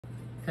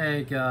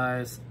Hey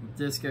guys,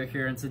 D1sco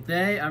here, and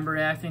today I'm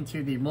reacting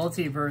to the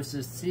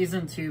Multiversus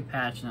Season 2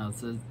 patch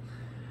notes.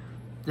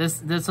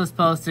 This was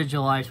posted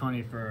July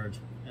 23rd,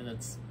 and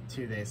it's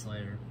 2 days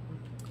later.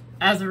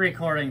 As of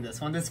recording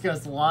this, when this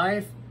goes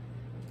live,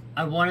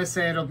 I want to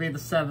say it'll be the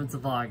 7th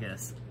of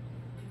August.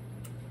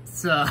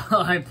 So,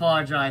 I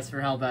apologize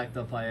for how backed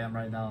up I am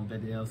right now in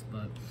videos,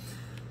 but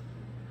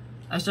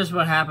that's just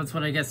what happens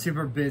when I get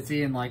super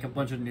busy and like a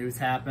bunch of news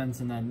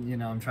happens, and then, you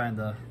know, I'm trying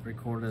to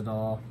record it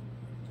all.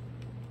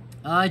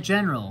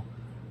 General.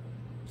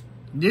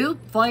 New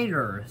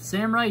fighter.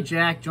 Samurai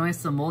Jack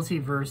joins the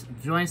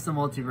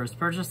multiverse.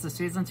 Purchase the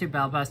Season 2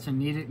 Battle Pass to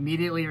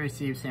immediately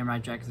receive Samurai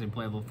Jack as a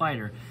playable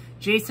fighter.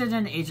 Jason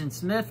and Agent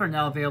Smith are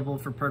now available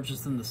for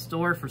purchase in the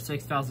store for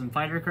 6,000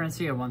 fighter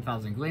currency or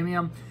 1,000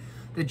 Glamium.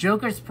 The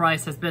Joker's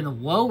price has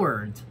been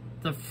lowered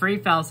to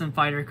 3,000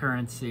 fighter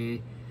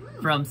currency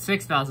from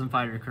 6,000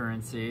 fighter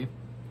currency.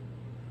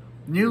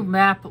 New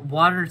map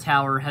Water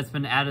Tower has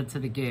been added to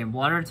the game.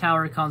 Water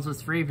Tower comes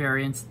with 3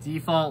 variants: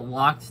 default,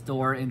 locked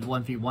door, and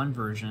 1v1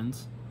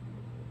 versions.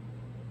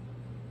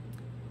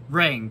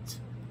 Ranked.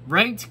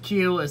 Ranked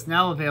queue is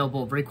now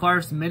available.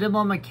 Requires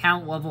minimum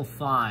account level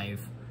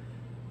 5.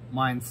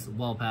 Mine's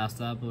well past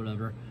that, but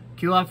whatever.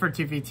 Queue up for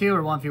 2v2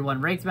 or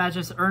 1v1 ranked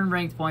matches. Earn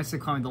ranked points to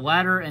climb the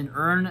ladder and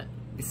earn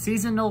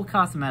seasonal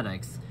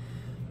cosmetics.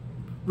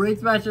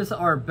 Ranked matches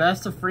are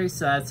best of 3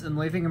 sets, and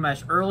leaving a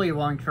match early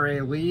will incur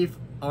a leave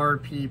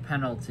RP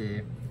penalty.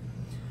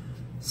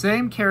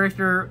 Same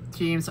character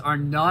teams are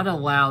not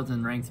allowed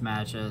in ranked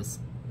matches.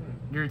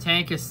 Your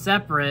tank is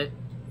separate.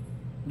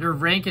 Your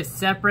rank is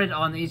separate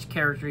on each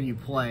character you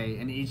play.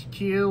 In each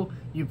queue,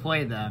 you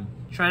play them.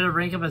 Try to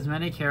rank up as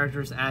many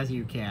characters as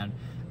you can.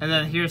 And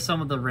then here's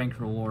some of the rank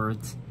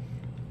rewards.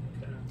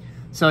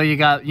 So you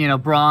got, you know,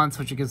 bronze,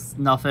 which gives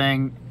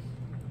nothing.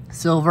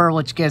 Silver,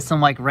 which gives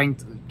some like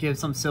gives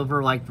some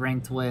silver like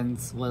ranked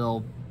wins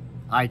little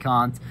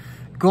icons.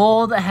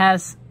 Gold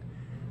has,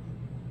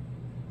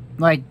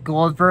 like,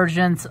 gold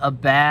versions, a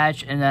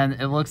badge, and then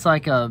it looks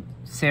like a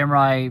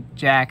Samurai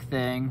Jack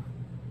thing,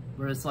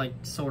 where it's, like,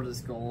 sort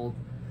of gold.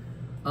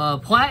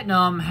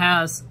 Platinum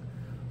has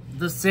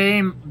the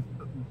same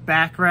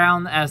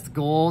background as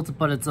gold,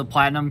 but it's a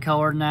platinum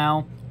color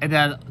now, and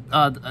then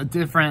a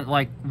different,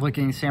 like,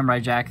 looking Samurai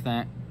Jack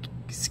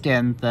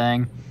skin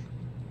thing.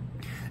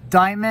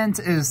 Diamond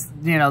is,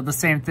 you know, the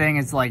same thing.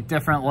 It's like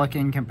different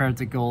looking compared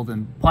to gold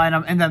and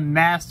platinum. And then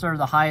master,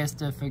 the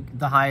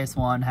highest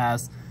one,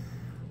 has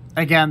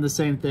again the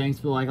same things,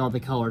 but like all the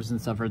colors and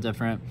stuff are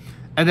different.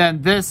 And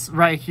then this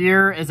right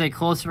here is a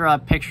closer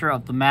up picture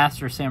of the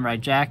master Samurai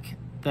Jack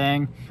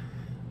thing.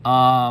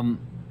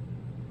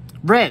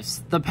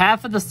 Rifts. The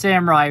Path of the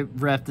Samurai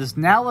Rift is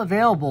now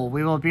available.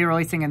 We will be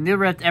releasing a new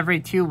rift every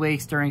 2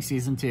 weeks during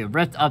Season 2.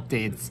 Rift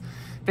updates.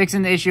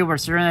 Fixing the issue where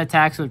certain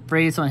attacks would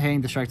freeze when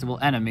hitting destructible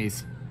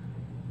enemies.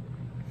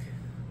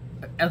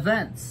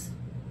 Events.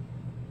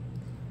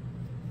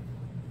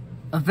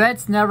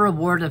 Events now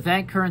reward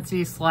event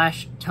currency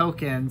 /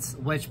 tokens,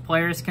 which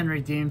players can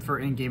redeem for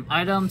in-game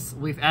items.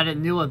 We've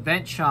added new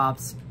event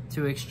shops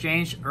to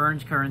exchange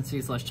earned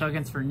currency /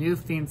 tokens for new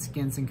themed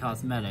skins and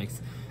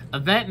cosmetics.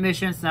 Event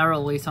missions now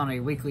release on a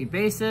weekly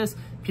basis.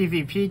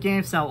 PvP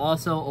games now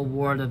also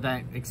award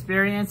event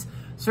experience.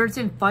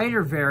 Certain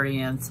fighter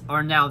variants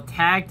are now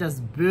tagged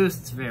as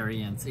boost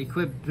variants.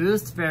 Equip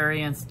boost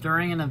variants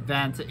during an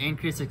event to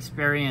increase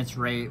experience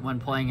rate when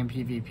playing in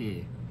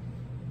PvP.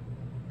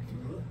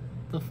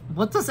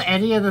 What does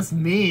any of this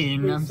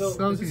mean? I'm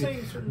so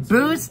confused.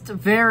 Boost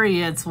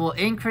variants will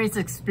increase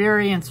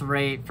experience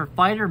rate for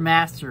fighter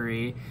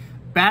mastery,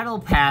 battle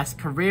pass,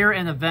 career,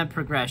 and event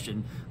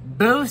progression.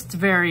 Boost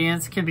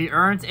variants can be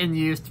earned and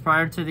used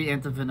prior to the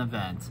end of an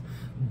event.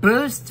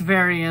 Boost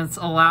variants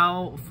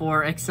allow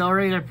for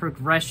accelerated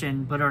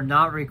progression, but are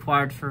not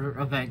required for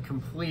event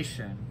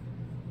completion.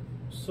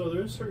 So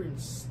there's certain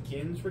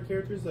skins for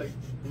characters that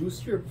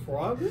boost your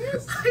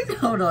progress? I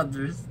don't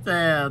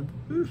understand.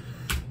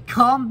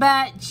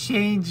 Combat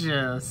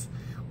changes.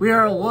 We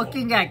are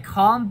looking at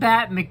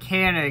combat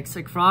mechanics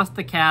across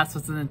the cast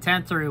with an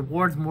intent to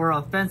reward more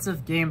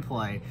offensive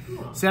gameplay.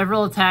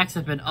 Several attacks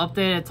have been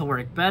updated to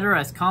work better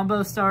as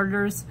combo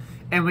starters,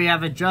 and we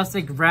have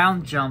adjusted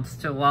ground jumps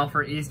to allow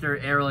for easier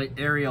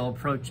aerial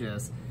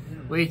approaches.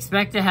 We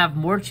expect to have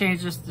more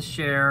changes to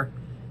share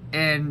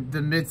in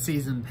the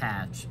mid-season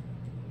patch.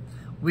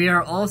 We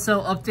are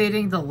also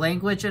updating the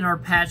language in our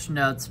patch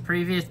notes.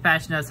 Previous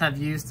patch notes have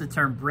used the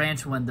term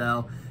branch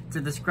window to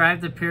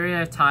describe the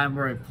period of time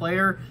where a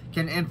player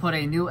can input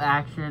a new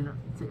action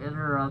to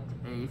interrupt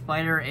a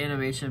fighter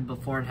animation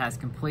before it has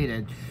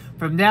completed.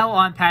 From now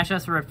on, patch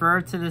notes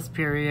refer to this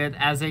period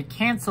as a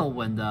cancel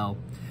window.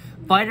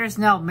 Fighters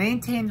now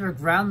maintain their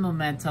ground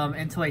momentum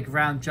into a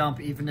ground jump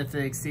even if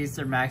it exceeds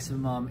their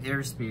maximum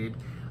airspeed.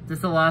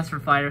 This allows for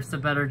fighters to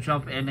better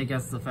jump in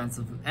against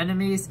defensive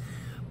enemies.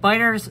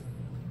 Fighters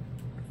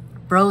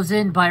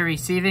frozen by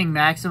receiving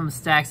maximum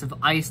stacks of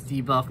ice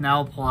debuff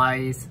now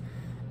applies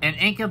an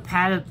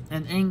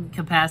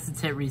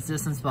incapacitate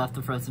resistance buff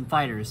to frozen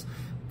fighters.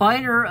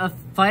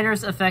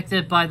 Fighters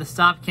affected by the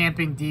stop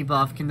camping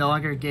debuff can no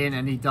longer gain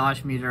any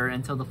dodge meter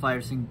until the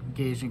fighters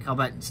engage in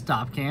combat.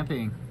 Stop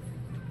camping,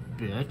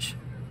 bitch.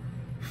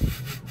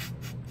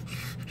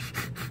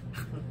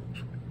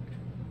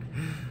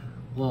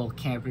 little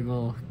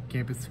camping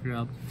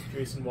scrub.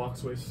 Jason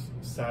walks away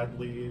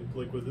sadly,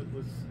 like with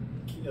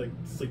like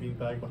sleeping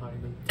bag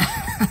behind him.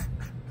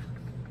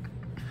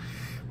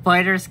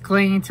 Fighters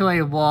clinging to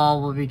a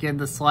wall will begin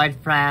to slide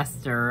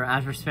faster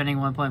after spending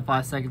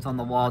 1.5 seconds on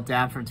the wall,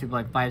 down for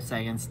 2.5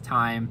 seconds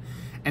time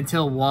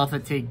until wall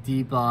fatigue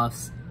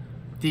debuff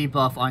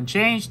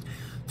unchanged.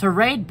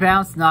 Terrain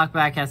bounce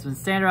knockback has been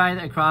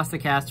standardized across the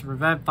cast to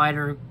prevent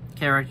fighter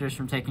characters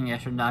from taking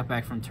extra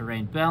knockback from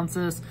terrain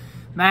bounces.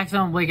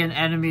 Maximum weakened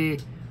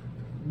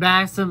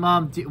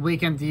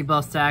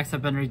debuff stacks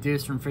have been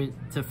reduced from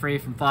free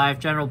from 5.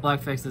 General bug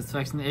fixes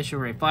fixing the issue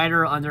where a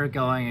fighter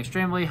undergoing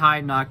extremely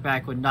high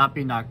knockback would not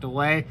be knocked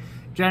away.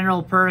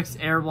 General perks,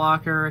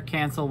 airwalker,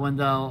 cancel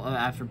window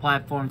after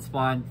platform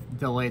spawn,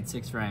 delayed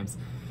 6 frames.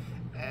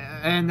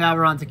 And now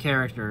we're on to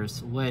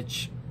characters,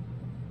 which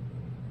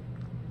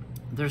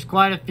there's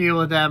quite a few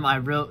of them.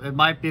 It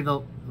might be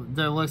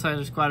there looks like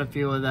there's quite a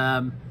few of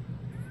them.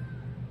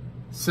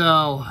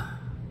 So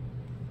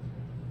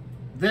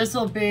this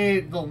will be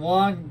the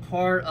long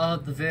part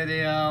of the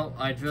video.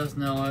 I just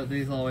know it.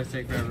 These always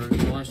take forever.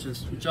 So let's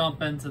just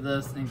jump into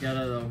this and get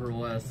it over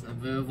with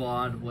and move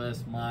on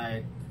with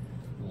my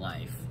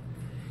life.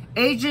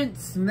 Agent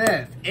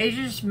Smith.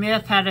 Agent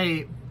Smith had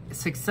a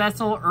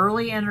successful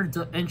early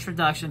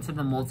introduction to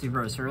the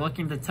multiverse. We're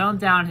looking to tone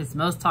down his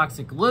most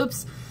toxic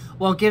loops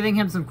while giving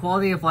him some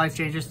quality of life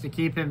changes to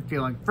keep him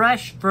feeling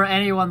fresh for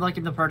anyone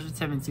looking to purchase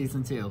him in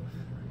Season 2.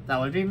 That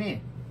would be me.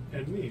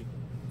 And me.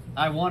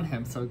 I want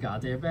him so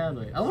goddamn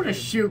badly. I want to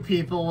shoot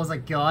people with a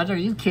gun. Are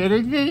you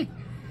kidding me?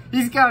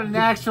 He's got an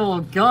actual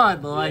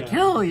gun. Like,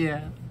 hell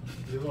yeah.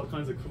 He has all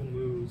kinds of cool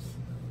moves.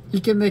 He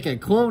can make a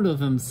clone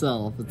of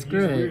himself. It's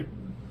great. A weird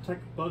tech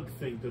bug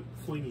thing to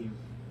fling you.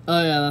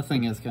 Oh yeah, that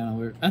thing is kind of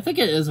weird. I think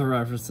it is a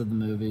reference to the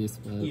movies,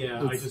 but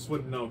yeah, I just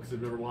wouldn't know because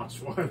I've never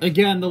watched one.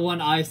 Again, the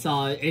one I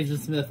saw, Agent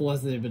Smith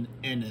wasn't even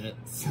in it,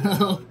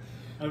 so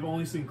I've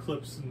only seen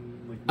clips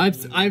and like.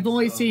 I've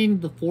only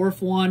seen the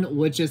 4th one,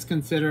 which is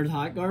considered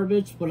hot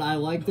garbage, but I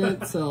liked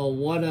it, so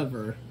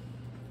whatever.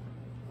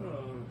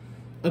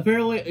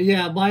 Apparently,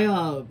 yeah,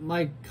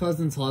 my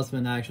cousin's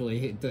husband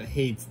actually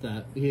hates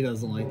that. He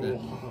doesn't like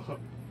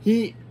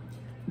that.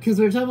 Because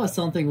we were talking about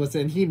something with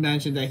it, and he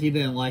mentioned that he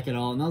didn't like it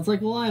all, and I was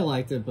like, well, I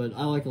liked it, but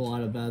I like a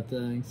lot of bad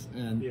things.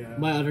 And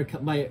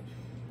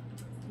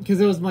because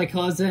it was my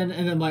cousin,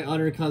 and then my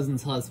other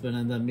cousin's husband,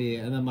 and then me,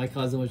 and then my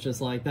cousin was just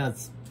like,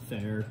 that's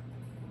fair.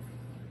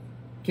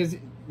 Because,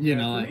 you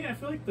know, for me, I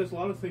feel like there's a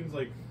lot of things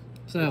like.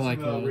 So I like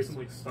those. Recent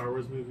like Star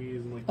Wars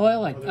movies and like. Oh, I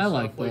like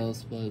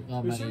those, but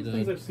not there's many certain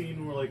things I've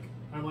seen where like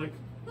I'm like,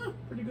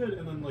 pretty good,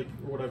 and then like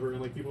or whatever,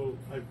 and like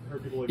I've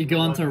heard people like. You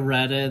go into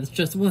Reddit, it's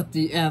just what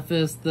the F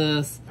is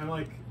this? I'm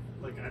like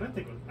I didn't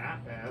think it was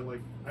that bad, like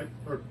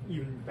or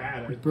even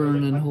bad.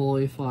 Burning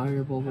holy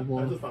fire, blah blah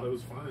blah. I just thought it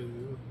was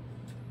fine.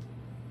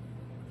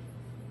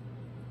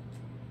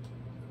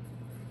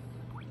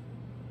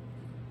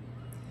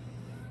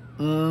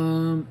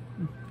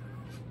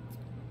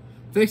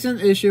 Fix an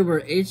issue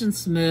where Agent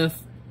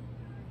Smith's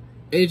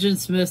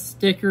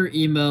sticker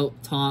emote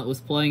taunt was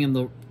playing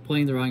the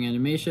wrong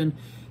animation.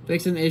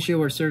 Fix an issue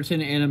where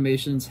certain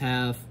animations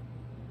have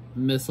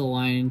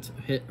misaligned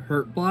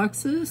hurt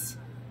boxes.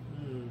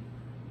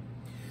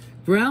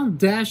 Ground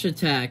dash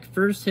attack.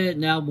 First hit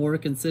now more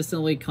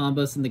consistently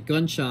combos in the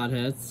gunshot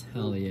hits.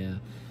 Hell yeah.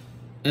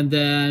 And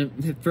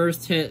then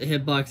first hit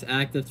hitbox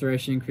active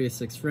duration increased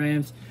 6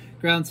 frames.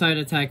 Ground side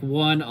attack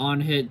 1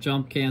 on hit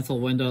jump cancel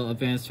window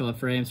advanced 12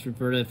 frames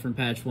reverted from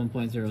patch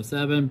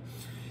 1.07.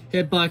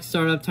 Hitbox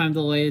startup time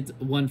delayed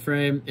 1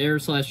 frame.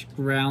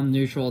 Air/ground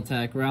neutral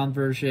attack. Ground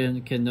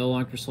version can no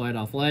longer slide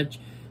off ledge.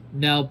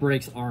 Now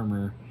breaks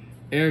armor.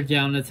 Air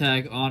down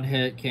attack on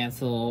hit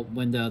cancel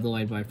window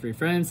delayed by 3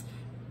 frames.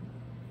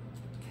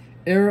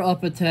 Air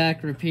up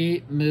attack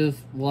repeat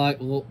move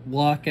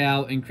lock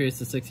out increased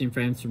to 16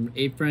 frames from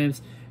 8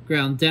 frames.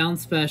 Ground down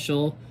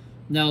special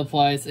now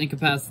applies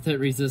incapacitate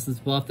resistance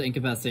buff to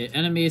incapacitate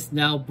enemies.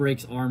 Now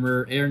breaks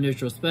armor. Air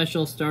neutral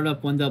special.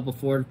 Startup window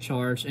before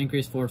charge.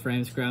 Increase 4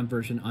 frames. Ground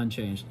version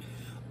unchanged.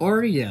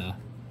 Arya.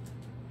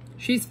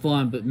 She's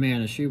fun, but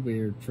man, is she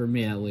weird. For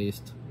me, at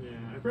least. Yeah,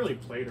 I barely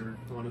played her,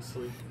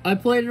 honestly. I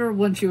played her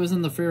when she was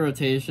in the free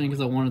rotation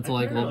because I wanted to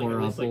level her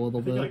up a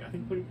little bit. I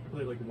think we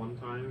played like one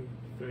time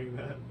doing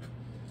that.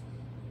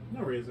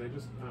 No reason.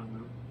 I don't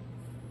know.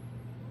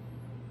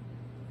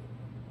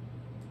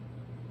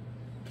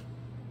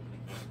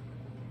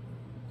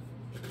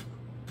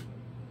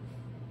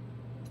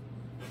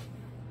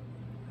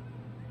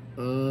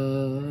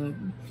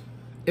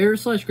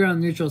 Air/ground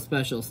neutral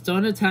special.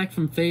 Stun attack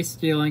from face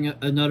stealing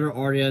another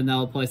Arya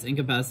now applies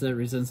incapacitated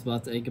resistance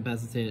buff to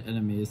incapacitated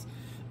enemies.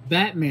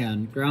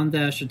 Batman. Ground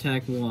dash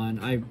attack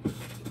 1.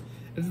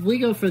 If we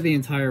go for the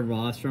entire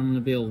roster, I'm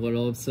gonna be a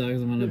little upset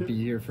because I'm gonna be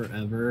here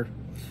forever.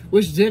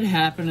 Which did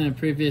happen in a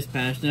previous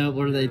patch note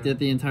where they did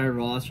the entire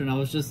roster, and I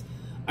was just...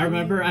 I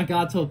remember I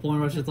got to a point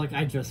where it's just like,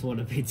 I just want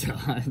to be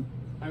done.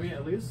 I mean,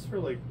 at least for,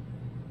 like,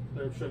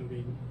 there shouldn't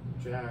be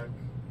Jack,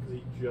 because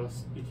he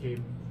just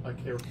became a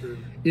character.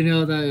 You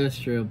know, that is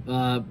true.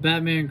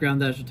 Batman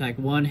ground dash attack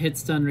 1, hit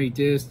stun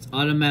reduced,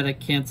 automatic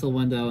cancel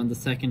window, and the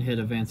second hit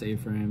advance 8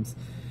 frames.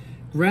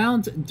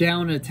 Ground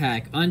down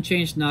attack,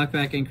 unchanged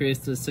knockback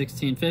increased to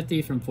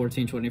 1650 from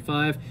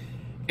 1425.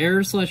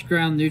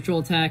 Air/ground neutral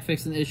attack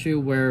fixed an issue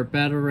where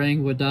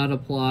batarang would not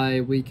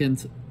apply,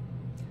 weakened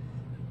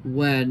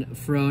when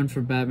thrown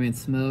from Batman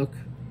smoke.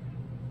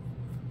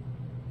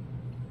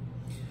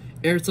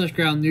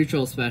 Air/ground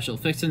neutral special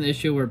fixed an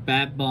issue where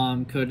Bat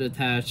Bomb could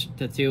attach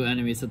to 2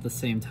 enemies at the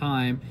same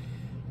time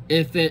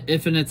if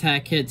an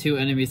attack hit 2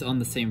 enemies on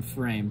the same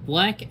frame.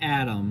 Black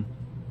Adam.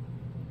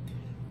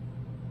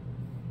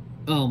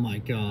 Oh my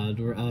god,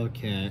 we're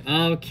okay.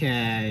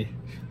 Okay.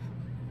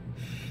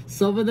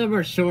 Some of them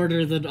are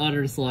shorter than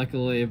others,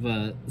 luckily,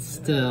 but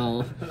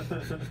still.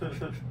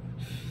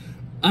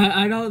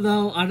 I don't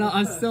know.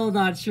 I'm still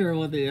not sure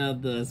what the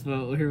end is,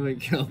 but here we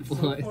go,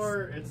 boys. So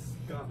far,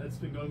 it's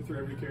been going through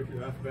every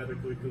character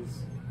alphabetically, because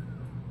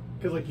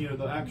like, you know,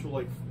 the actual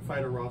like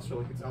fighter roster,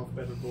 like, it's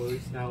alphabetical, at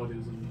least now it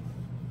is.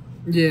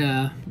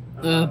 Yeah.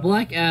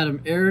 Black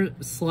Adam, air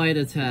slide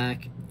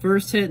attack.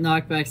 First hit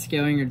knockback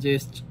scaling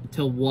reduced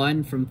to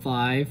 1 from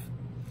 5.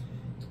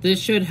 This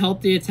should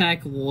help the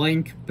attack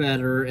link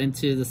better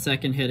into the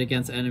second hit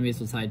against enemies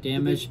with high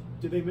damage.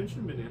 Did they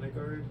mention Banana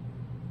Guard?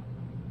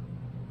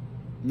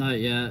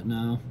 Not yet,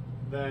 no.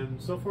 Then,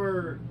 so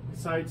far,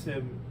 besides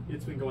him,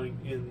 it's been going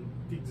in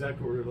the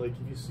exact order. Like,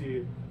 if you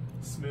see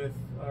Smith,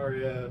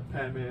 Arya,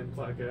 Batman,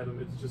 Black Adam,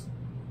 it's just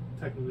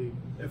technically...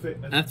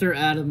 After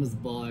Adam is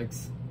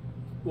Bugs.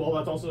 Well,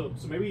 that's also...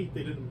 So maybe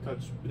they didn't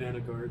touch Banana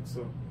Guard,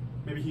 so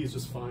maybe he's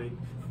just fine.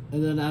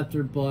 And then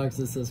after Bugs,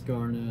 it says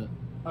Garnet.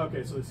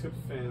 Okay, so they skipped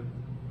Fan.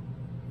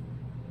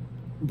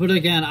 But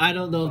again, I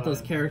don't know if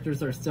those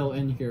characters are still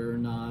in here or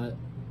not.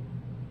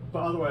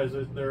 But otherwise,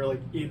 they're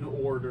like in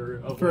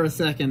order. Of, for like, a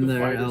second the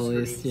there, at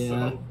least,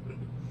 yeah.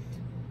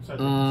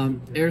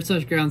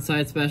 Air/ground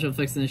side special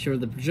fixed an issue where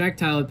the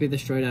projectile would be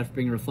destroyed after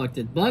being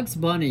reflected. Bugs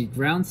Bunny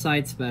ground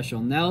side special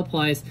now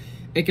applies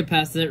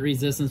incapacitate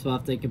resistance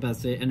buff to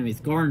incapacitate enemies.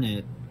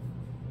 Garnet.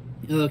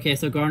 Okay,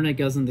 so Garnet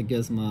goes into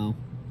Gizmo.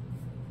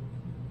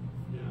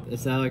 Yeah.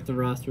 Is that like the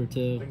roster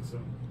too? I think so.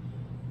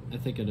 I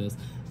think it is.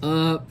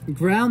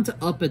 Ground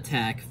up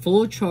attack.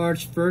 Full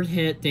charge, third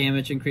hit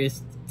damage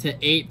increased to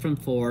 8 from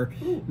 4.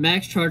 Ooh.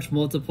 Max charge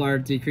multiplier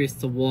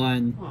decreased to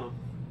 1.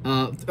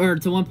 Or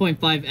to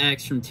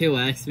 1.5x from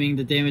 2x, meaning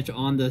the damage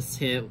on this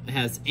hit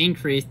has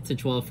increased to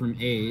 12 from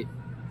 8.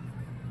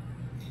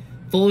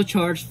 Full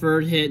charge,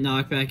 third hit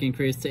knockback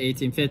increased to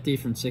 1850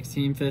 from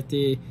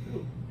 1650.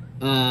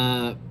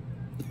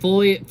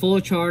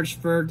 Full charge,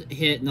 third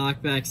hit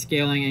knockback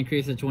scaling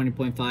increased to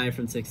 20.5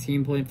 from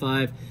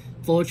 16.5.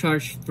 Full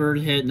charge,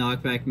 third hit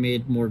knockback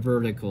made more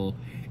vertical.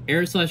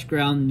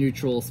 Air/ground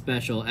neutral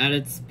special.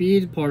 Added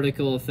speed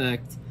particle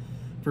effect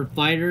for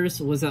fighters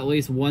was at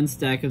least 1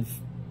 stack of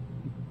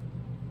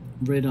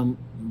rhythm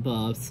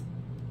buffs.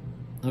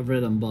 A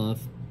rhythm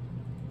buff.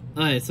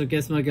 Alright, so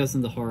Gizmo goes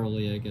into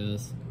Harley, I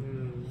guess.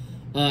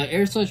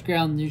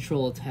 Air/ground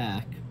neutral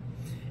attack.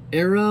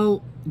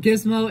 Arrow.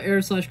 Gizmo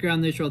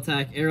air/ground neutral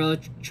attack. Arrow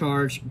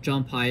charge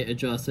jump height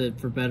adjusted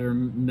for better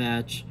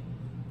match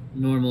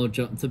normal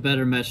jump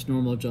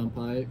jump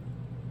height.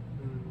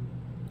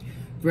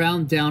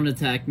 Ground down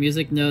attack.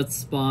 Music notes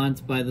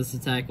spawned by this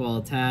attack while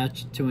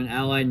attached to an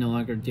ally no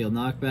longer deal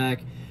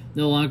knockback.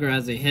 No longer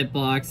has a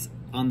hitbox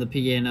on the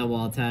piano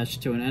while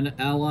attached to an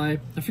ally.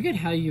 I forget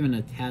how you even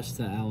attach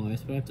to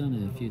allies, but I've done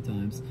it a few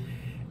times.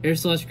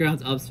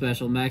 Air/ground up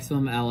special.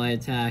 Maximum ally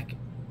attack.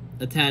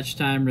 Attach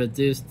time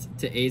reduced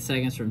to 8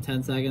 seconds from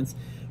 10 seconds.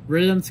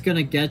 Rhythm's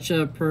Gonna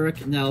Getcha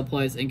perk now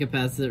applies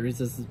incapacitate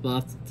resistance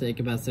buff to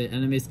incapacitate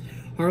enemies.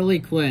 Harley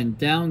Quinn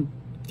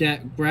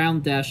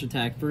ground dash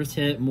attack. First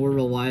hit more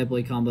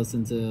reliably combos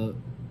into.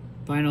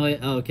 Finally,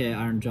 okay,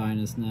 Iron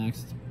Giant is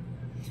next.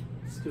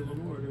 Still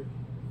in order.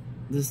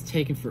 This is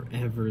taking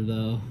forever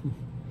though.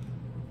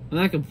 I'm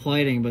not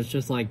complaining, but it's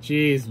just like,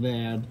 jeez,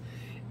 man.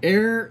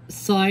 Air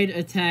side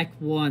attack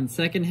 1.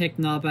 Second hit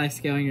knockback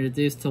scaling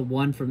reduced to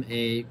 1 from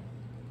 8.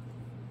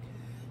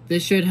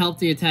 This should help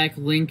the attack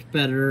link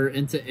better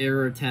into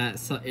air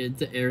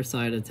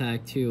side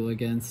attack 2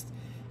 against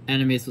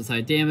enemies with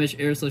high damage.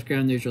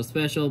 Air/ground neutral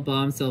special.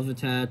 Bomb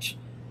self-attach.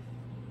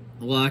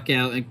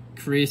 Lockout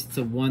increased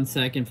to 1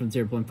 second from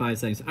 0.5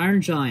 seconds.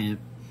 Iron Giant.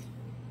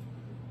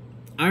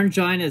 Iron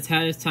Giant has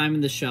had his time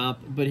in the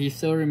shop, but he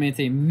still remains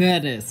a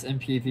menace in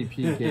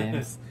PvP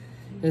games.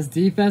 His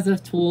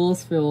defensive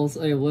tools feels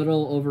a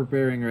little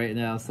overbearing right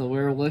now, so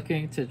we're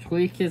looking to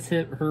tweak his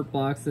hurt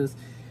boxes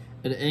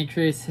and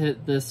increase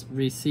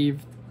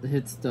received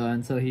hits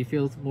done, so he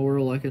feels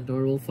more like a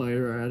normal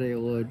fighter at a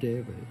low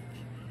damage.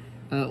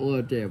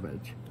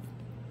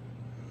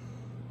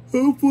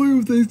 Hopefully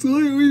with a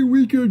slightly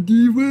weaker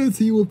defense,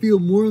 he will feel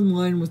more in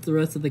line with the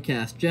rest of the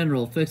cast.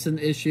 General, fix an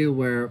issue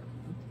where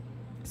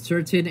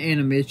certain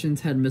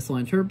animations had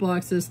misaligned hurt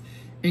boxes,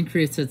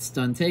 increased hit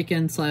stun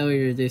taken, slightly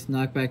reduced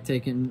knockback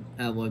taken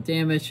at low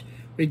damage,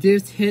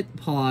 reduced hit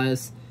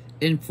pause,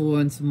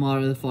 influence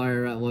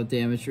modifier at low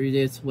damage,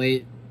 reduced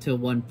weight to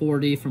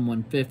 140 from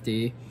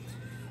 150.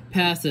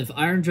 Passive,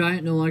 Iron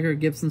Giant no longer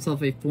gives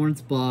himself a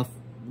Thorns buff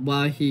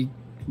while he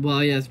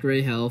has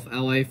Gray Health,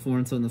 ally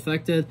Thorns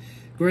unaffected.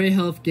 Gray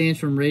Health gains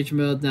from Rage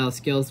Mode, now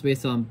scales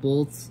based on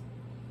bolts,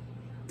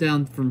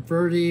 down from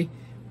 30.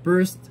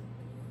 Burst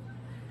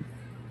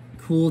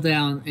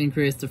cooldown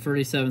increased to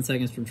 37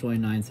 seconds from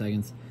 29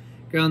 seconds.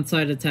 Ground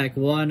side attack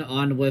 1,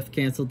 on whiff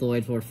cancel,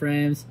 delayed 4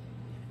 frames.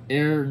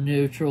 Air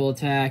neutral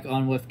attack,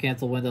 on whiff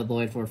cancel window,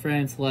 delayed 4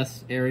 frames.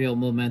 Less aerial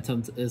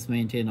momentum is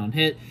maintained on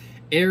hit.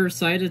 Air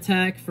side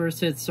attack, first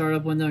hit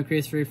startup window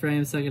increased 3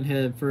 frames, second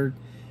hit, third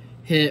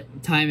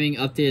hit timing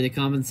updated to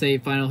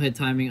compensate, final hit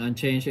timing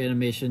unchanged,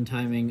 animation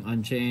timing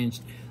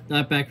unchanged.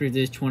 Knockback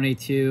reduced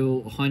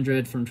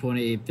 2200 from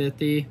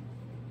 2850.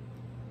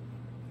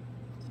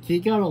 He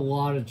got a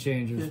lot of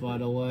changes, by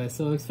the way,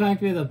 so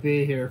expect me to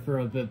be here for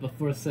a bit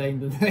before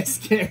saying the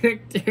next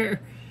character.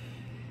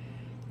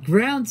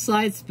 Ground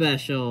side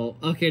special.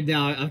 Okay,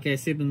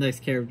 see the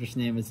next character's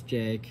name is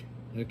Jake.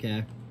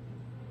 Okay.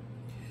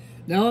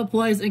 Now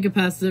applies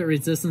incapacitate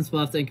resistance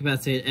buff to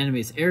incapacitate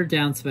enemies. Air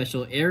down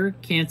special. Air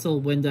cancel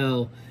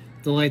window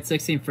delayed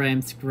 16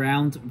 frames.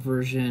 Ground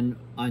version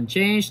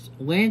unchanged.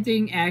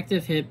 Landing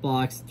active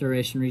hitbox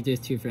duration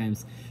reduced 2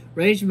 frames.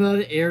 Rage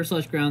mode air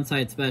 / ground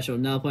side special.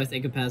 Now applies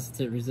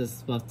incapacitate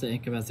resistance buff to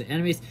incapacitate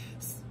enemies.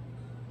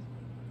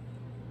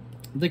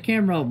 The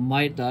camera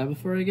might die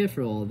before I get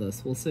through all of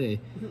this. We'll see.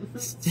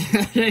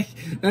 Static.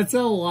 That's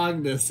how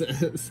long this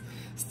is.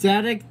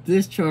 Static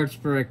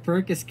discharge perk.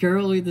 Perk is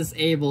currently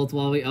disabled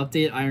while we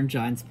update Iron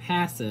Giant's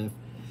passive.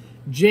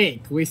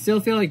 Jake. We still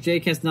feel like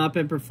Jake has not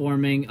been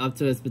performing up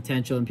to his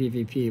potential in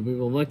PvP. We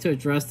will look to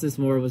address this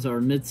more with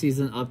our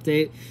mid-season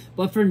update,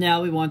 but for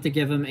now we want to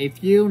give him a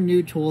few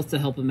new tools to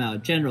help him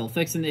out. General.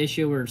 Fix an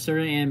issue where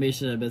certain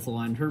animations have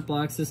misaligned hurt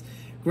boxes.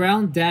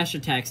 Ground dash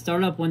attack.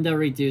 Startup window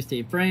reduced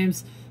 8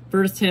 frames.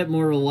 First hit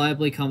more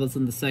reliably combos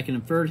than the second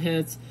and third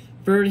hits.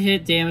 Third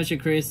hit damage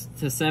increased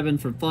to 7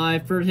 from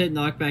 5. Third hit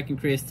knockback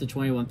increased to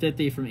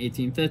 2150 from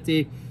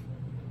 1850.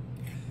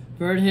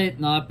 Third hit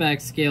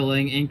knockback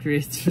scaling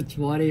increased to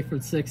 20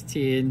 from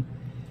 16.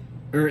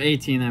 Or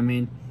 18, I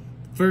mean.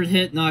 Third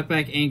hit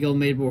knockback angle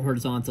made more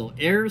horizontal.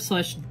 Air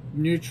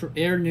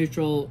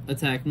neutral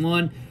attack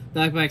 1.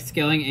 Knockback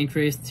scaling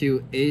increased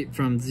to 8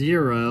 from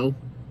 0.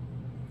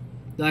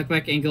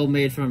 Knockback angle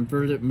made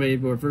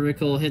more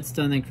vertical. Hit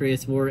stun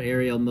increased more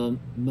aerial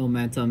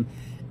momentum.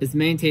 Is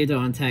maintained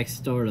on attack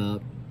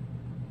startup.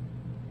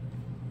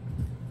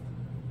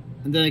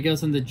 And then it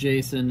goes into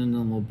Jason and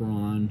then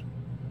LeBron.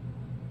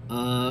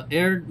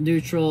 Air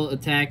neutral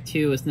attack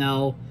 2 is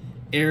now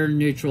air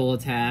neutral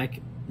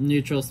attack.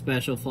 Neutral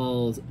special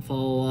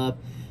follow up.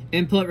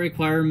 Input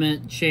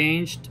requirement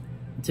changed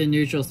to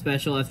neutral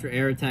special after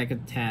air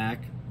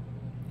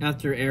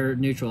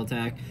neutral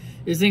attack.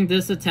 Using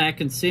this attack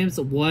consumes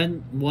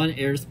one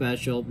air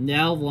special.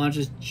 Now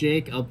launches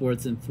Jake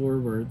upwards and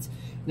forwards.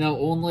 Now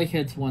only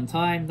hits 1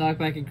 time.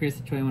 Knockback increased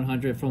to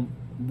 2100 from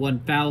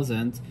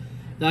 1000.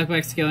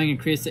 Knockback scaling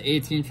increased to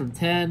 18 from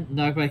 10.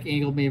 Knockback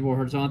angle made more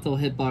horizontal.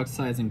 Hitbox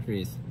size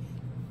increased.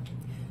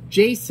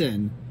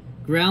 Jason.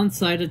 Ground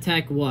side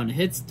attack 1.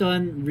 Hit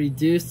stun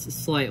reduced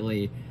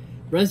slightly.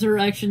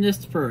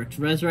 Resurrectionist perks.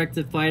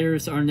 Resurrected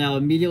fighters are now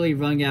immediately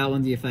wrung out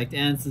when the effect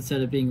ends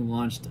instead of being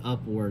launched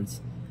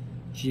upwards.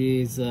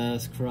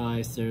 Jesus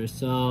Christ, there's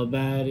so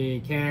many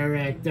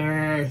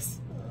characters.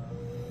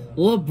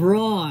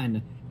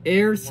 LeBron.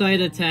 Air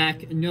side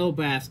attack, no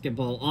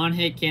basketball. On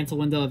hit, cancel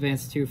window,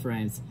 advance 2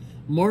 frames.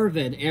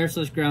 Marvin. Air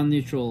 / ground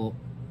neutral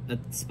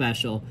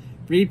special.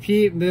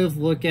 Repeat move,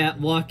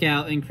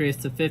 walkout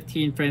increased to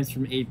 15 frames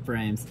from 8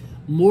 frames.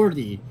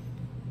 Morty.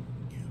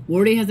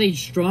 Morty has a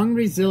strong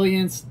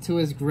resilience to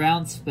his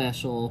ground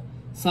special,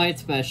 side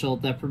special,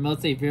 that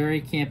promotes a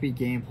very campy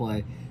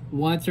gameplay. We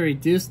want to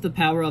reduce the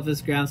power of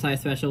his ground side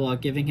special while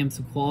giving him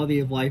some quality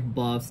of life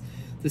buffs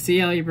to see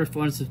how he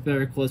performs with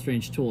better close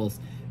range tools.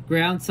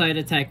 Ground side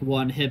attack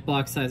 1,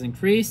 hitbox size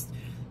increased.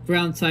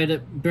 Ground side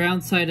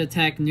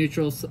attack,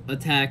 neutral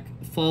attack,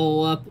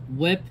 follow up,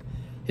 whip,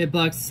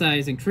 hitbox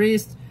size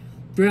increased.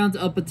 Ground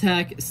up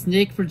attack,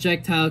 snake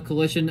projectile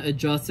collision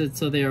adjusted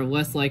so they are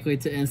less likely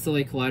to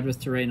instantly collide with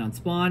terrain on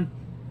spawn.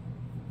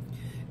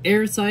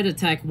 Air side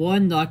attack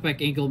 1, knockback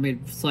angle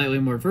made slightly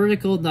more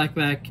vertical.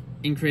 Knockback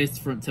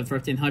increased to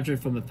 1300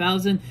 from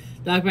 1000.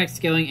 Knockback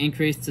scaling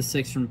increased to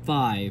 6 from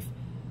 5.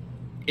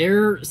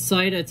 Air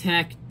side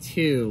attack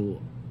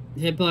 2.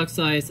 Hitbox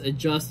size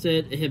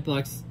adjusted.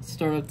 Hitbox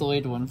startup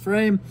delayed 1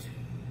 frame.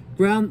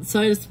 Ground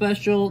side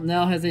special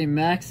now has a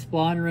max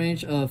spawn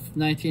range of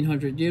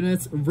 1900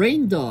 units.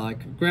 Rain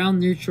Dog. Ground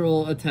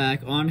neutral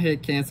attack. On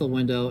hit cancel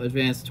window.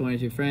 Advanced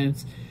 22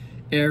 frames.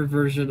 Air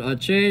version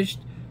unchanged.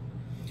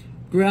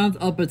 Ground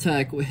up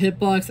attack.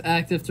 Hitbox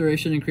active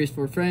duration increased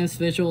 4 frames.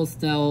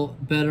 Visuals now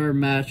better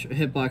match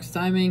hitbox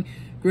timing.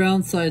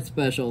 Ground side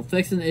special.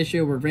 Fix an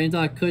issue where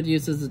Raindog could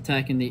use his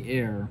attack in the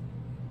air.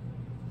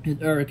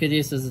 Or could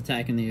use his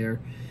attack in the air.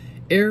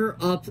 Air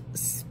up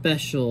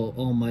special.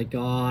 Oh my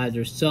god,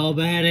 there's so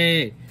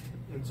many!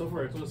 And so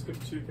far, I only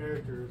skipped 2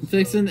 characters.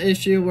 Fix an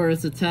issue where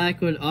its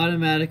attack would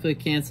automatically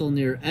cancel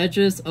near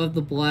edges of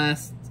the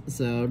blast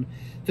zone.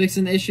 Fix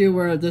an issue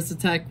where this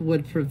attack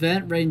would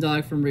prevent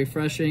Raindog from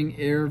refreshing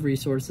air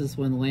resources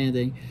when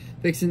landing.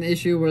 Fix an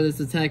issue where this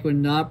attack would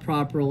not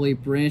properly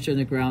branch in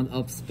a ground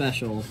up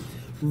special.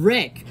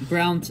 Rick,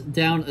 ground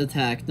down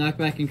attack.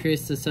 Knockback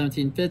increased to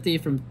 1750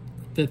 from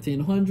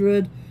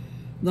 1500.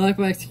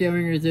 Knockback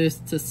scaling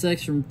reduced to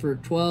 6 from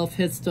 12.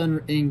 Hit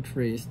stun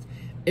increased.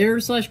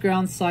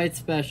 Air/ground side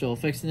special.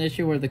 Fix an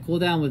issue where the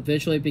cooldown would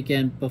visually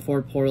begin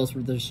before portals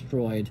were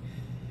destroyed.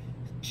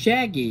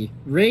 Shaggy,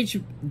 rage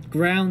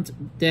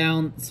ground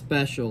down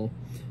special.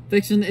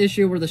 Fix an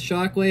issue where the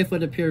shockwave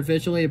would appear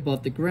visually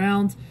above the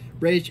ground.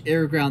 Rage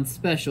air ground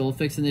special.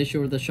 Fix an issue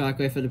where the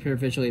shockwave would appear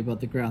visually above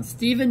the ground.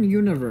 Steven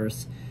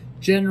Universe,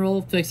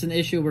 general. Fix an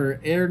issue where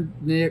air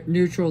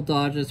neutral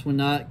dodges when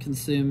not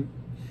consuming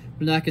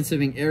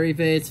air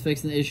evades.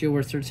 Fix an issue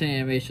where certain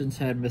animations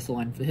had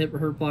misaligned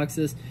hurt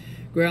boxes.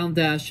 Ground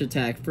dash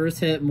attack. First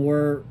hit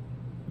more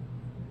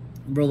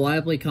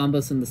reliably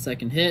combos in the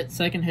second hit.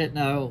 Second hit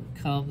now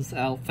comes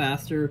out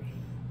faster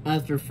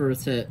after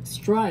first hit.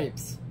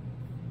 Stripes.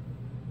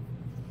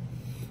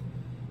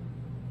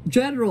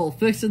 General.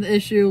 Fix an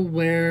issue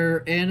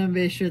where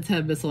animations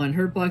have misaligned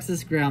hurt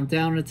boxes. Ground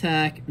down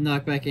attack.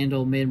 Knockback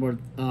handle made more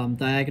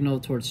diagonal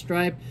towards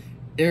stripe.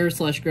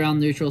 Air/ground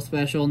neutral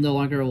special no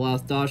longer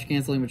allows dodge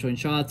canceling between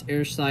shots.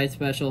 Air side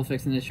special.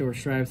 Fix an issue where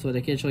stripes would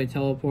occasionally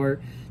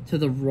teleport to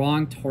the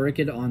wrong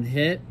target on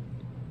hit.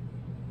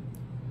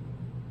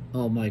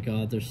 Oh my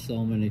god, there's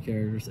so many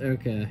characters.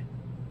 Okay.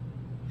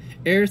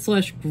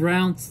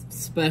 Air/ground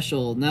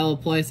special now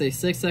applies a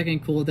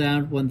 6-second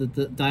cooldown when the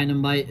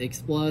dynamite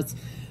explodes.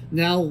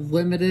 Now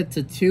limited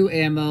to 2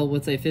 ammo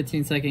with a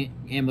 15-second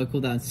ammo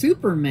cooldown.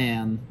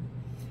 Superman.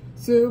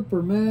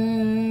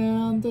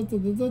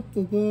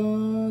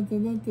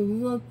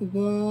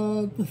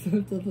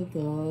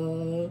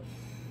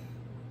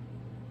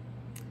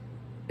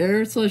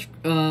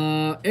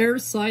 Air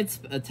side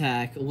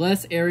attack.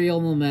 Less aerial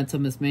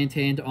momentum is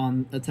maintained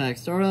on attack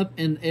startup.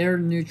 And air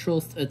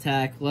neutral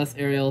attack. Less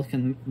aerial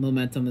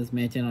momentum is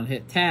maintained on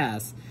hit.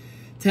 Taz.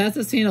 Taz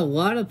has seen a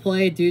lot of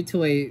play due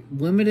to a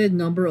limited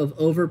number of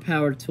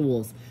overpowered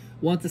tools.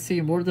 Want to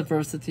see more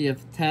diversity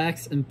of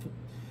attacks in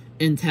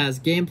Taz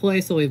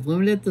gameplay, so we've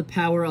limited the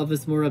power of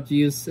his more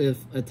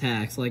abusive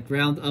attacks, like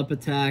ground up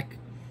attack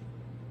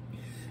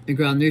and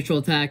ground neutral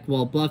attack,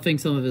 while buffing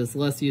some of his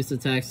less used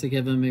attacks to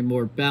give him a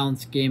more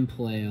balanced game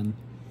plan.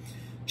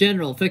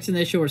 General, fix an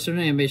issue where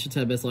certain animations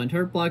have misaligned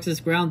hurt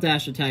boxes. Ground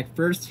dash attack,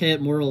 first hit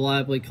more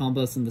reliably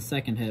combos in the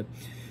second hit.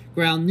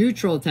 Ground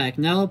neutral attack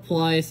now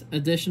applies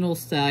additional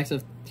stacks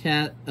of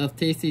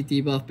tasty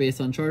debuff based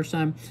on charge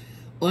time.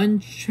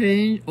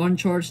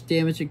 Uncharged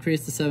damage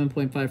increased to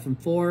 7.5 from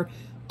 4.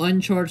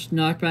 Uncharged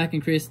knockback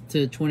increased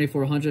to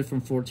 2400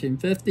 from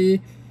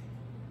 1450.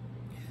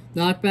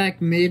 Knockback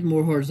made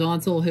more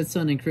horizontal. Hit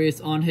stun increased.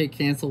 On hit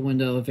cancel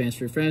window advanced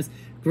 3 frames.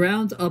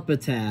 Ground up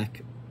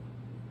attack.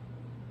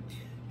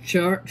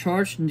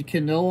 Charge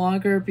can no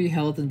longer be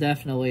held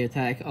indefinitely.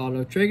 Attack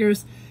auto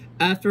triggers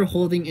after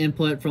holding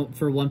input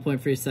for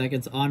 1.3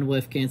 seconds. On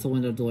whiff cancel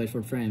window delayed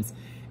 4 frames.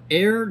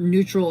 Air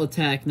neutral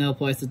attack now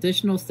applies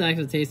additional stacks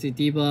of tasty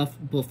debuff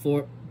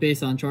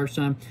based on charge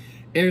time.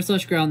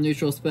 Air/ground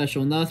neutral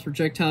special allows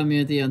projectile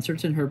immunity on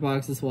certain hurt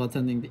boxes while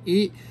attempting to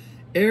eat.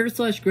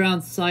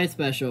 Air/ground side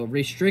special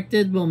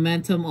restricted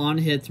momentum on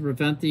hit to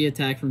prevent the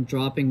attack from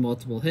dropping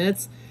multiple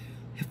hits.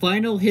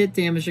 Final hit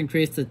damage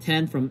increased to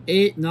 10 from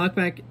 8.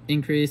 Knockback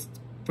increased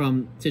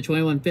to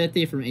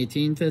 2150 from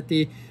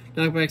 1850.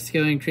 Knockback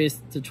skill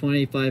increased to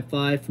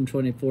 25.5 from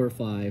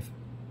 24.5.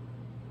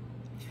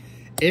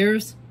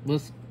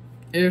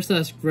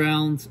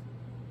 Air/ground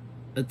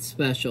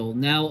special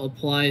now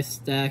applies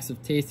stacks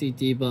of tasty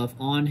debuff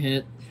on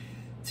hit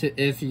to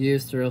if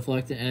used to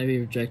reflect an enemy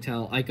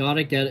projectile. I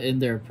gotta get in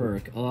there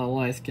perk.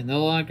 Otherwise can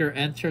no longer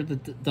enter the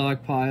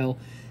dog pile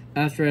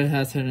after it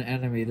has hit an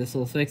enemy. This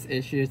will fix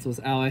issues with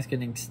allies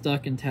getting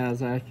stuck in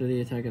Taz after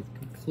the attack is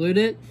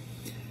concluded.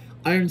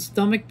 Iron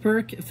Stomach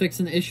perk.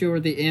 Fix an issue where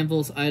the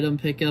anvil's item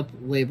pickup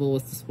label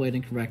was displayed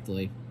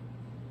incorrectly.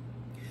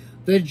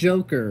 The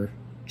Joker.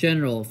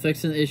 General,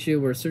 fix an issue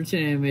where certain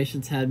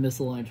animations had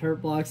misaligned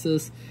hurt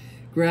boxes.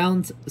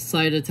 Ground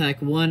side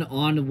attack 1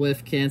 on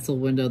whiff cancel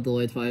window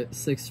delayed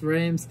 6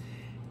 frames.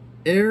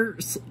 Air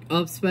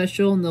up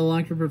special no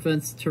longer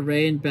prevents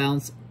terrain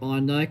bounce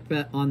on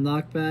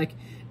knockback.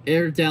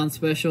 Air down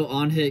special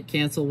on hit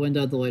cancel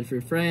window delayed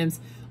 3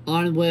 frames.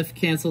 On whiff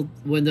cancel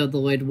window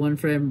delayed 1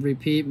 frame.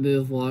 Repeat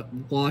move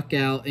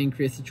lockout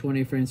increase to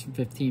 20 frames from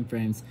 15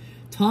 frames.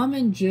 Tom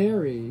and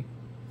Jerry.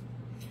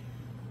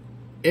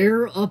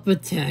 Air up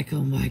attack,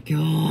 oh my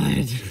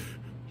god.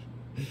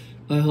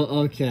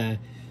 Okay.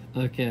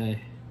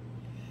 Okay.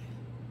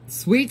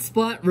 Sweet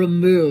spot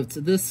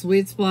removed. This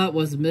sweet spot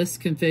was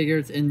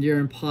misconfigured and near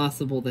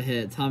impossible to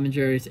hit. Tom and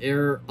Jerry's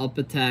air up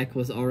attack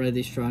was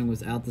already strong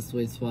without the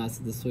sweet spot,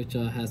 so the sweet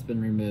spot has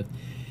been removed.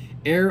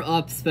 Air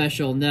up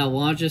special now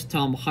launches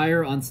Tom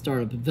higher on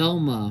startup.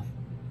 Velma.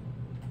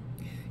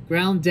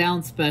 Ground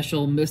down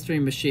special mystery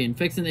machine.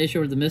 Fix an issue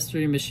where the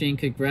mystery machine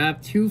could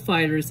grab 2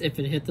 fighters if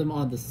it hit them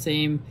on the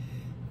same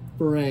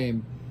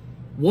frame.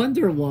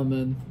 Wonder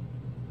Woman.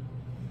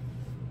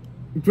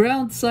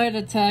 Ground side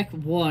attack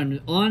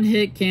 1. On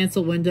hit,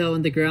 cancel window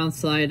in the ground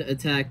side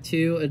attack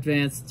 2.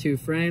 Advance 2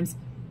 frames.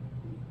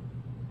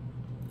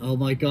 Oh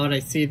my god, I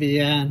see the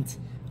end.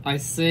 I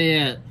see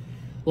it.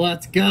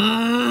 Let's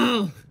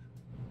go!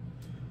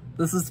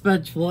 This has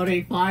been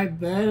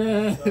 25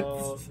 minutes.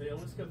 So, they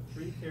almost got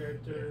 3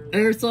 characters.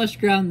 Air /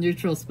 ground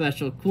neutral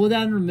special.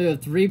 Cooldown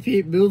removed.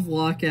 Repeat move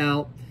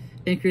lockout.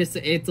 Increase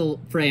to 8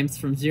 frames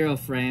from 0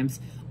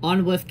 frames.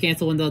 On whiff,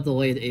 cancel window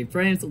delayed 8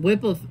 frames.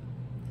 Whip of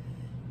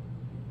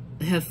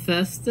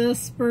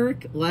Hephaestus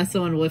perk,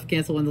 lasso and whiff,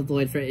 cancel window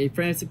delayed for 8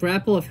 frames.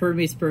 Grapple of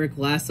Hermes perk,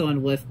 lasso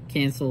and whiff,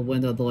 cancel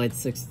window delayed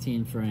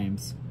 16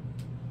 frames.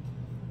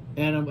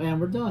 And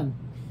we're done.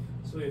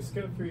 So they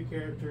skipped 3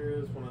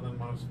 characters, one of them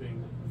most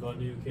being the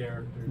new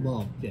character.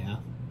 Well, yeah.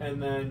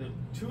 And then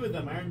 2 of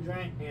them, Iron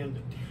Giant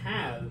and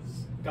Taz,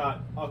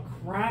 got a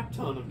crap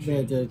ton of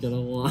changes. They did get a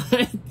lot.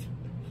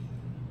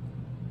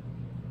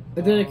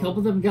 And then a couple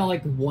of them got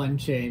like 1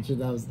 change and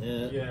that was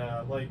it.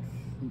 Yeah, like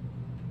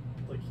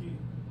he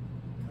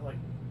got like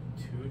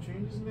 2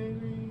 changes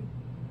maybe?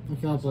 A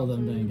couple of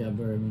them didn't get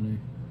very many.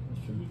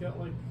 He got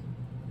like...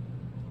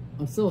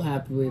 I'm so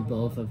happy we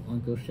both have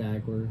Uncle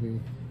Shagworthy.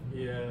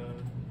 Yeah.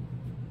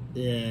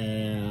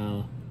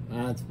 Yeah,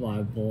 that's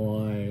my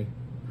boy.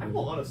 I have a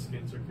lot of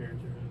skins or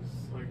characters.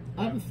 Like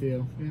I have a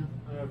few, yeah.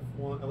 I have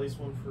at least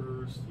one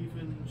for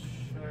Stephen,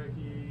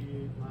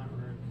 Shaggy,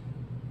 Maverick.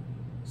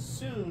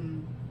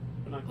 Soon,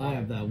 but not quite. I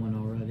have that one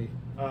already.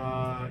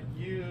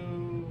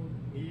 You,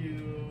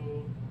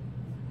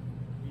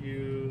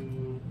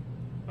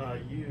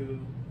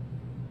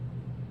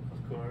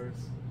 of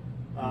course.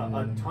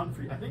 A ton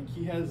for you. I think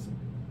he has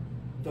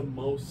the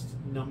most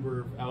number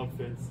of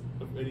outfits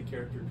of any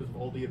character because of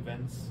all the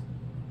events.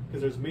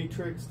 Because there's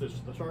Matrix, there's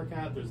the Shark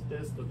Hat, there's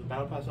this, there's the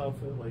Battle Pass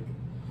outfit. Like,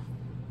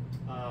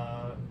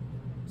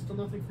 still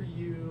nothing for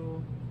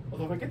you.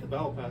 Although if I get the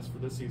Battle Pass for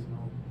this season,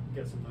 I'll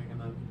get something,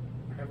 and then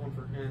I have one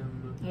for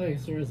him. Oh, yeah,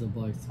 so there's a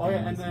bug. Oh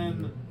yeah, and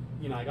then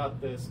I got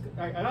this.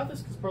 I got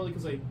this partly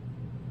because I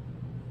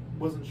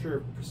wasn't sure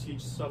if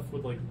Prestige stuff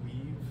would like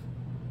leave,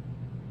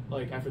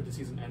 like after the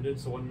season ended.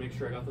 So I wanted to make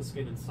sure I got the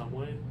skin in some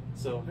way.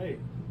 So hey.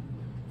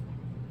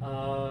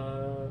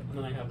 And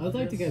then I have I'd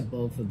like to get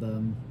both of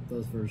them,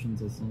 those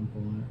versions at some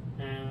point.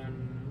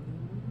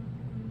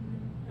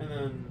 And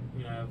then I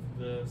have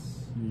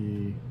this.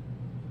 Yeah.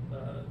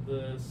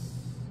 This,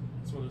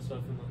 some other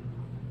stuff, and then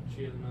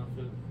she has an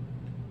outfit.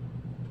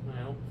 And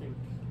I don't think.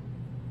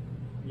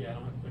 Yeah, I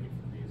don't have any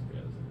for these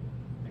guys.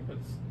 I think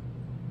that's.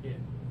 Yeah.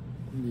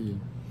 Yeah.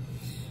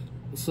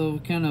 So,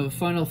 kind of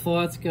final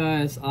thoughts,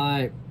 guys.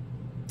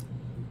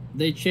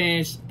 They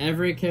changed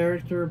every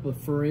character but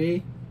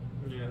 3.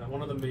 Yeah,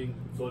 one of them being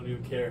the new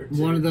character.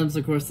 One of them's,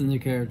 of course, the new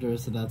character,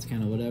 so that's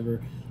kind of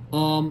whatever.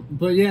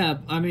 But yeah,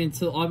 I mean,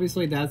 so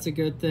obviously that's a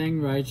good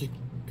thing, right? Just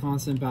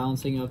constant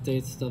balancing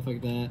updates, stuff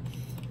like that.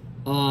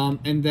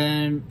 And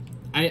then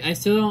I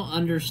still don't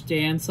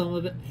understand some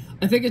of it.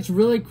 I think it's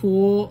really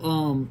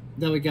cool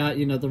that we got,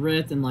 the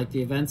Rift and like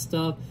the event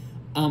stuff.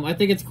 I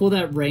think it's cool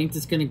that Ranked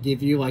is going to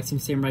give you like some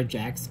Samurai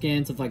Jack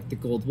skins of like the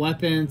gold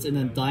weapons and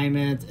then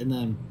diamonds and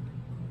then,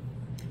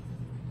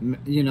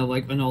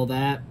 like, and all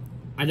that.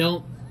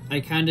 I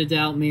kind of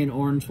doubt me and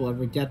Orange will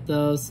ever get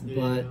those,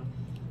 but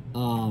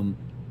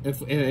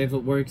if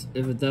it works,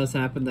 if it does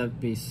happen, that'd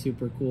be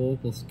super cool.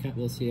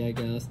 We'll see, I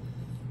guess.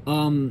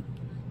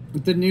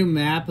 The new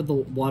map of the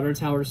water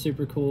tower is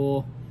super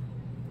cool.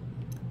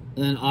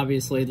 And then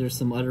obviously there's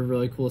some other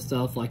really cool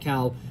stuff, like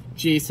how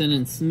Jason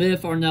and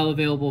Smith are now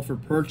available for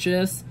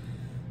purchase.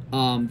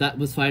 That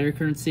was fighter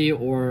currency,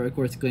 or of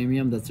course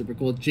Glamium. That's super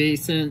cool.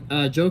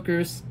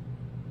 Joker's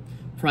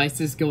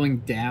prices going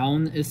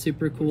down is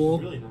super cool.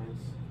 Which is really nice.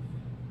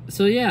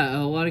 So yeah,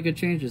 a lot of good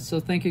changes. So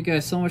thank you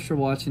guys so much for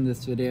watching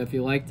this video. If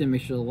you liked it,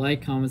 make sure to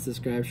like, comment,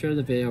 subscribe, share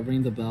the video,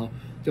 ring the bell,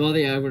 do all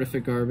the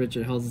algorithmic garbage.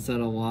 It helps us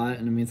out a lot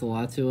and it means a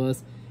lot to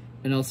us.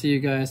 And I'll see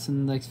you guys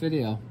in the next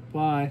video.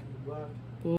 Bye.